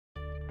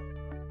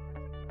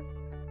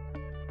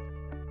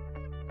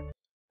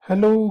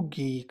Hello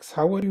geeks,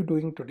 how are you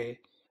doing today?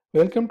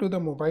 Welcome to the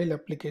mobile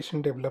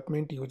application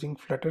development using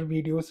Flutter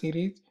video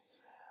series,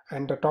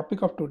 and the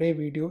topic of today's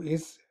video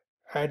is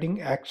adding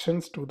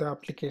actions to the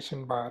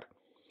application bar.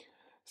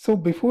 So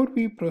before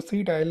we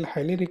proceed, I'll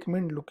highly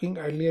recommend looking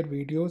earlier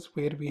videos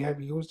where we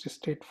have used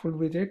stateful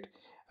widget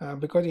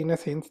because in a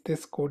sense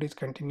this code is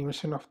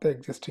continuation of the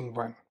existing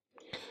one.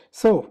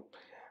 So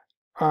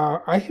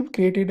I have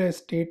created a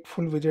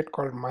stateful widget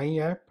called my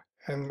app,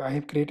 and I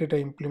have created an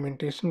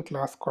implementation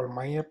class called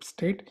my app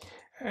state,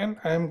 and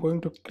I am going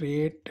to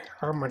create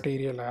a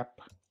material app.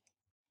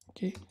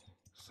 Okay,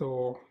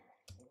 so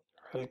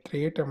I'll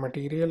create a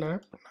material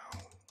app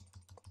now,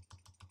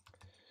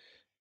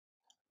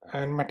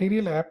 and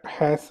material app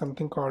has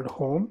something called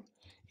home.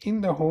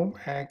 In the home,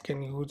 I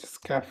can use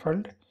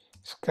scaffold.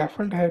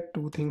 Scaffold had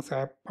two things,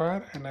 app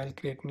bar, and I'll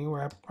create new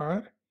app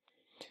bar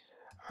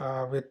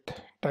with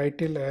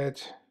title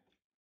as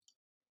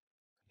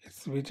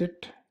its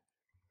widget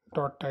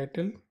dot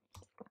title,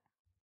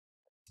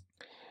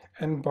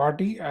 and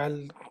body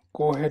I'll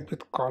go ahead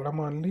with column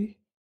only,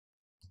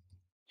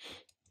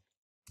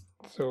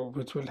 so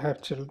which will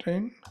have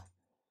children,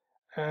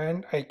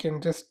 and I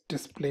can just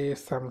display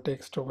some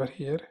text over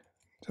here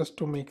just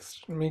to make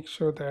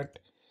sure that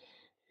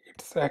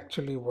it's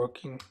actually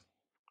working,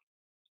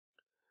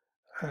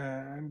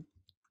 and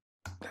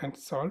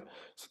that's all.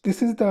 So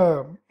this is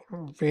the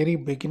very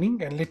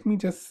beginning, and let me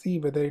just see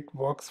whether it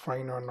works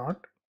fine or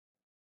not.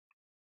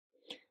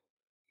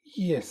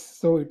 Yes,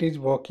 so it is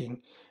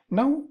working.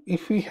 Now,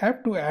 if we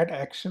have to add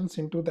actions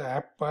into the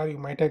app bar, you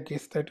might have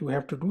guessed that you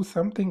have to do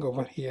something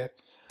over here.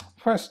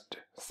 First,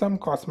 some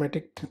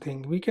cosmetic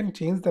thing. We can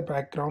change the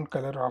background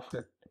color of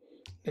it.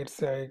 Let's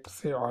say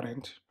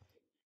orange.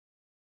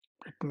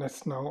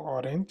 Witness now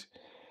orange.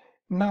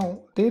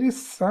 Now, there is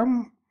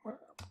some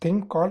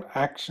thing called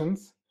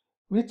actions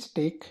which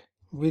take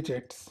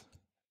widgets.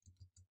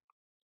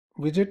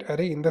 Widget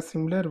array in the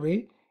similar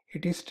way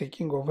it is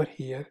taking over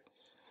here.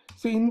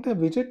 So in the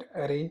widget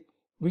array,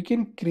 we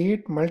can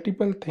create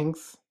multiple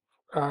things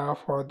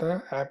for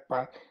the app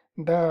bar.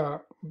 The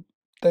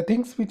the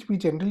things which we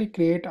generally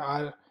create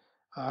are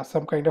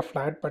some kind of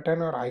flat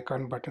button or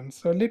icon button.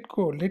 So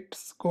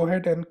let's go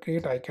ahead and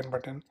create icon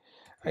button.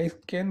 I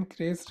can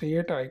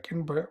create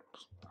icon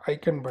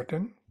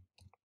button.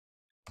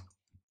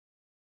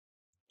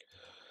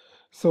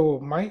 So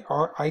my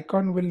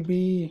icon will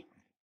be,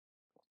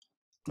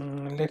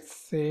 let's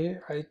say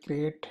I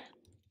create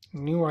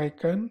new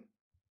icon.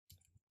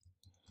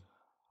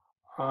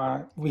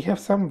 We have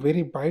some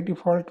very by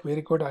default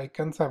very good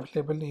icons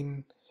available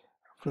in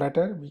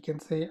Flutter. We can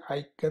say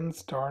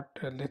icons dot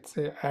let's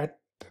say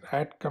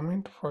add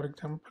comment, for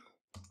example.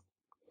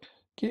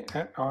 Okay,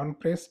 and on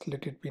pressed,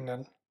 let it be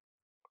null.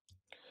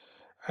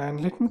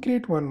 And let me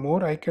create one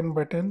more icon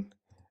button,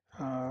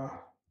 uh,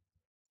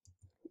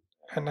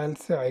 and I'll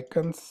say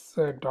icons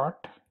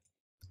dot,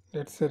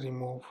 let's say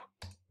remove.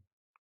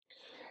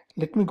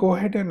 Let me go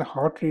ahead and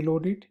hot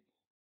reload it,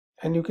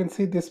 and you can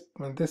see this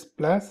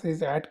plus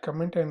is add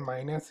comment and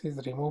minus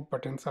is remove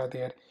buttons are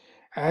there.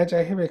 As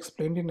I have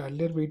explained in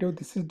earlier video,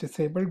 this is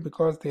disabled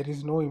because there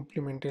is no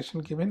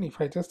implementation given.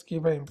 If I just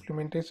give an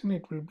implementation,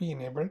 it will be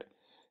enabled.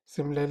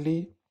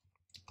 Similarly,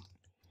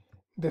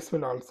 this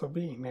will also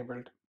be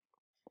enabled.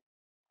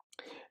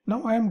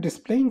 Now I am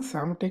displaying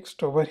some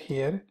text over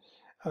here.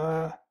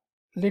 Uh,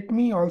 Let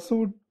me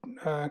also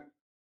uh,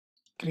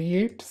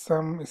 create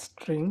some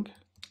string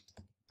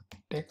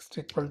text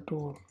equal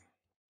to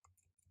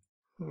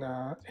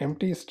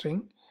empty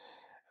string,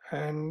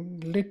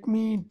 and let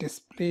me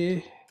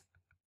display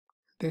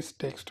this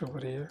text over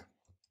here.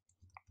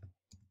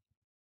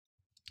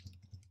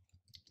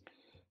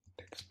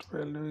 Text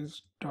value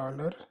is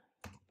dollar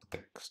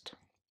text.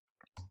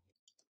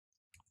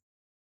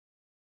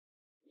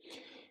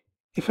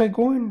 If I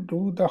go and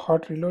do the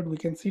hot reload, we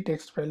can see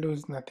text value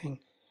is nothing,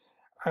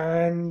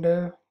 and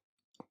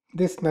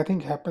this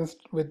nothing happens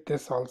with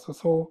this also.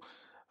 So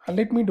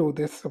let me do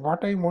this.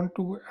 What I want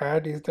to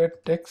add is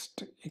that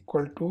text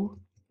equal to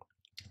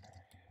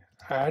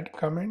add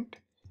comment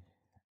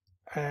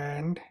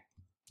and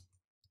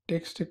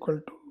text equal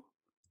to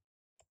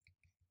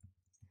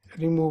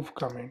remove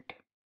comment.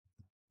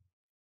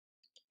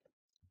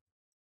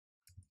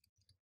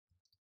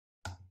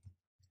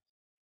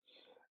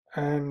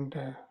 And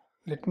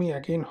let me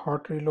again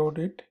hot reload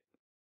it.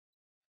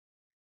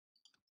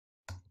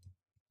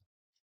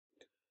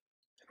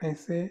 I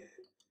say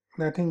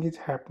nothing is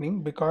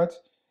happening because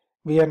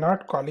we are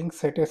not calling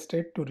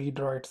setState to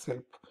redraw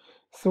itself.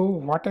 So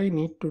what I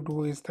need to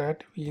do is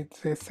that we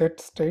say set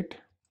state,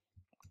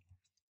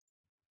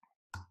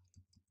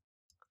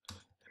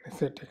 and I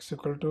say text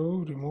equal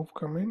to remove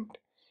comment,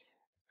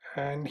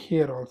 and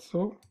here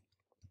also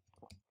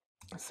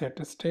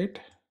set state.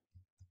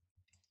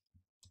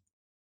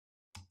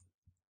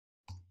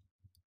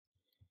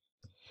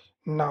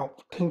 Now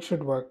things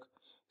should work.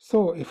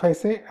 So if I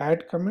say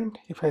add comment,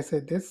 if I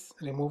say this,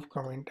 remove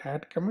comment,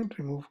 add comment,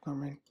 remove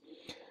comment.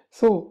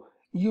 So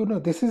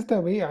this is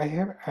the way I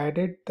have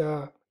added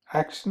the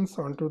actions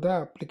onto the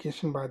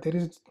application bar. There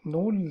is no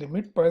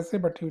limit per se,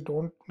 but you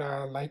don't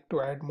like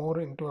to add more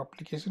into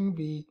application.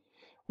 We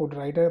would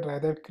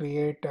rather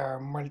create a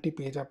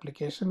multi-page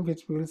application,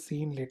 which we will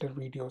see in later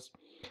videos.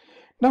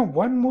 Now,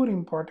 one more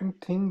important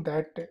thing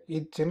that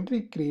it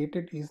generally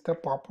created is the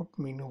pop-up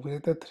menu, where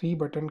the three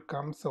button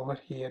comes over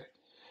here.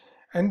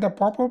 And the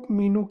pop-up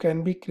menu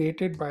can be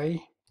created by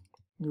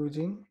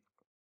using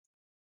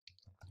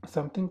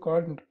something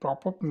called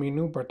pop-up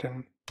menu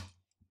button.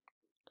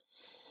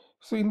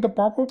 So in the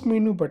pop-up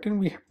menu button,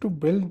 we have to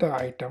build the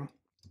item.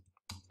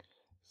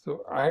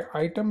 So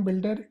item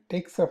builder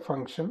takes a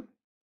function,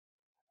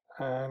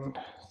 and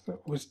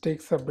which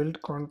takes a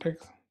build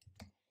context.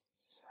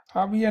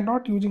 We are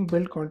not using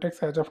build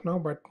context as of now,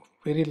 but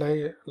very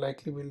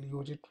likely we'll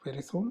use it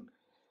very soon.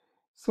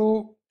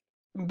 So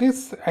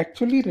this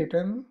actually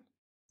written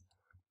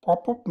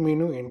pop-up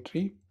menu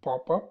entry,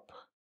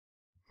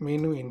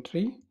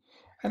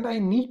 and I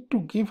need to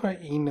give a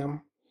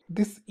enum.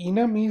 This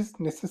enum is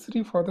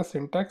necessary for the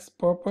syntax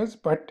purpose,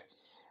 but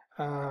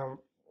uh,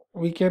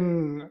 we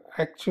can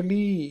actually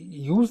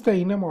use the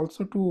enum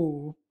also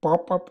to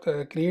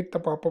create the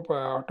pop-up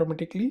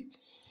automatically.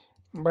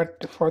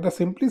 But for the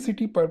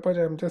simplicity purpose,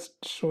 I'm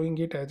just showing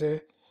it as a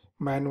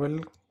manual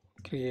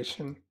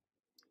creation.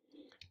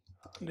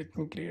 Let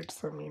me create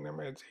some enum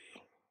as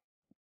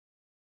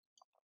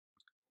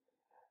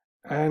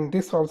and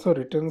this also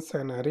returns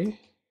an array.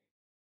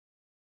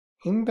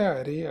 In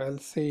the array, I'll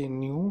say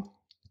new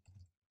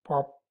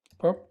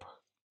pop-up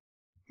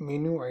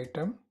menu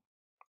item,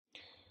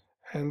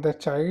 and the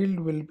child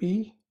will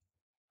be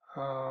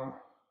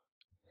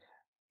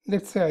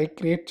let's say I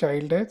create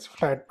child as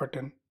flat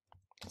button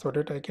so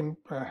that I can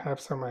have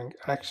some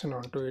action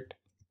onto it.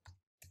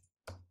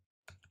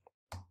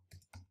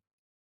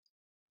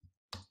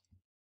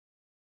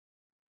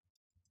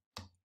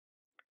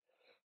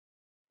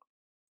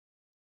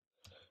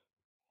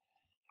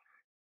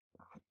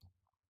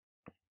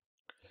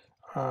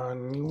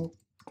 New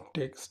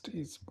text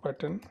is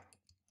button,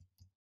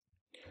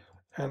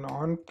 and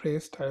on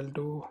pressed I'll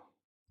do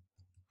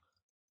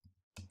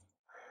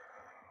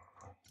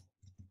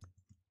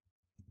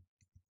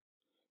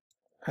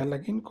I'll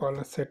again call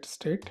a set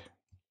state.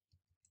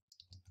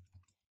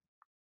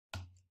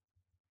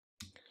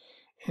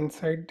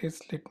 Inside this,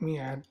 let me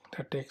add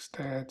the text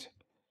as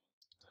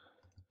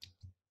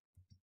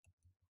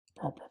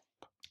pop-up.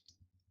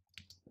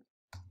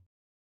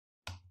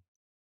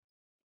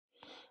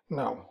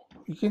 Now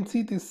you can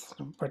see this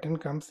button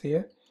comes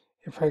here.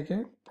 If I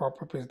get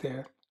pop-up is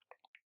there.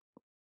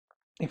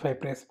 If I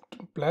press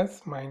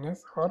plus,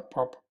 minus, or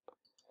pop-up,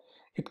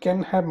 it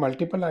can have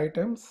multiple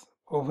items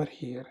over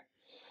here.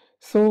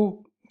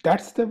 So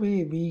that's the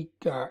way we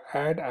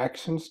add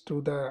actions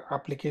to the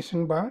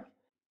application bar.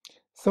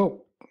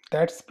 So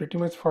that's pretty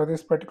much for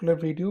this particular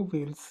video.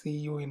 We will see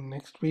you in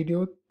next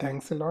video.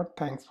 Thanks a lot.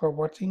 Thanks for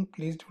watching.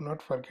 Please do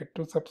not forget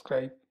to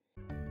subscribe.